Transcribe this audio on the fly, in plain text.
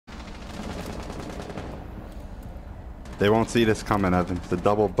They won't see this coming, Evan. It's a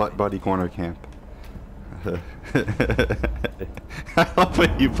double butt buddy corner camp. I love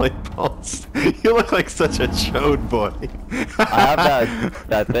when you play Pulse. You look like such a chode boy. I have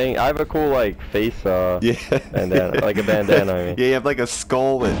that thing. I have a cool like face yeah. bandana, like a bandana. I mean. Yeah, you have like a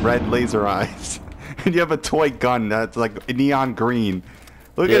skull with red laser eyes, and you have a toy gun that's like neon green.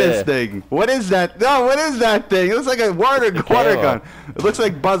 Look at this thing. What is that? No, what is that thing? It looks like a water gun. It looks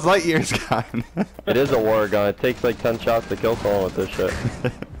like Buzz Lightyear's gun. It is a water gun. It takes like 10 shots to kill someone with this shit.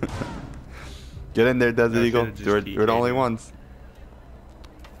 Get in there, Desert Eagle. You're the only ones.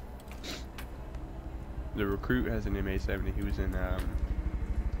 The recruit has an MA-70. He was in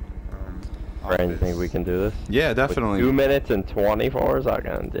Brandon, think we can do this? Yeah, definitely. With 2 minutes and 24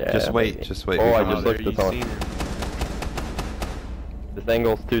 seconds. Yeah. Just wait. Just wait. Oh, I just looked at someone. This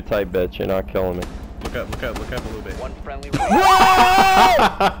angle's too tight, bitch. You're not killing me. Look up a little bit. One friendly. I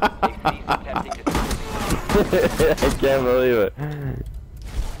can't believe it.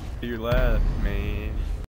 To your left, man.